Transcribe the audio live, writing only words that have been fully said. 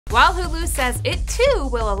While Hulu says it too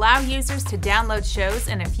will allow users to download shows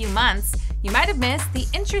in a few months, you might have missed the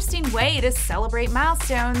interesting way to celebrate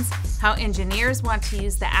milestones, how engineers want to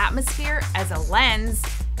use the atmosphere as a lens,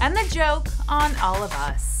 and the joke on all of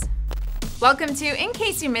us. Welcome to In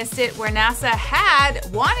Case You Missed It, where NASA had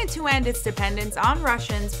wanted to end its dependence on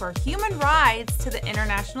Russians for human rides to the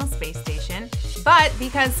International Space Station, but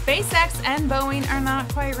because SpaceX and Boeing are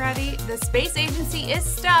not quite ready, the space agency is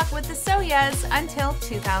stuck with the Soyuz until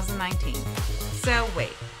 2019. So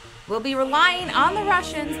wait, we'll be relying on the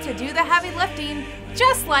Russians to do the heavy lifting,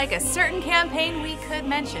 just like a certain campaign we could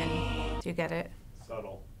mention. Do you get it?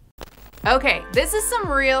 Subtle. Okay, this is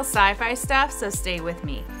some real sci-fi stuff, so stay with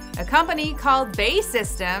me. A company called BAE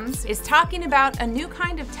Systems is talking about a new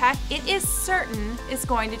kind of tech it is certain is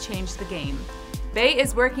going to change the game. BAE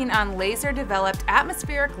is working on laser-developed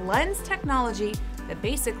atmospheric lens technology that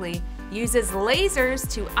basically uses lasers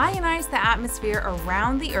to ionize the atmosphere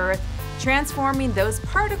around the Earth, transforming those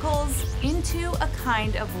particles into a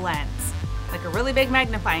kind of lens, like a really big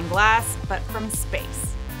magnifying glass, but from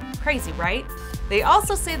space. Crazy, right? They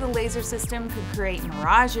also say the laser system could create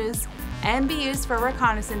mirages and be used for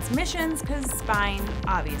reconnaissance missions, because spying,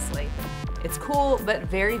 obviously. It's cool, but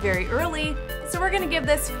very, very early, so we're gonna give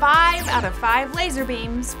this 5 out of 5 laser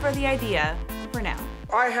beams for the idea for now.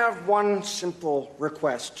 I have one simple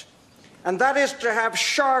request, and that is to have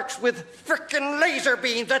sharks with frickin' laser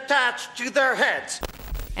beams attached to their heads.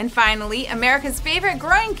 And finally, America's favorite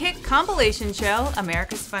groin kick compilation show,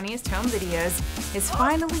 America's Funniest Home Videos, is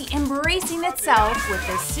finally embracing itself with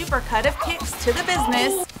this super cut of kicks to the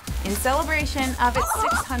business in celebration of its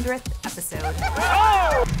 600th episode.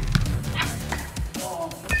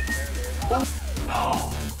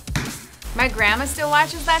 My grandma still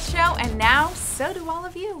watches that show, and now so do all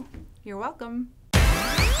of you. You're welcome.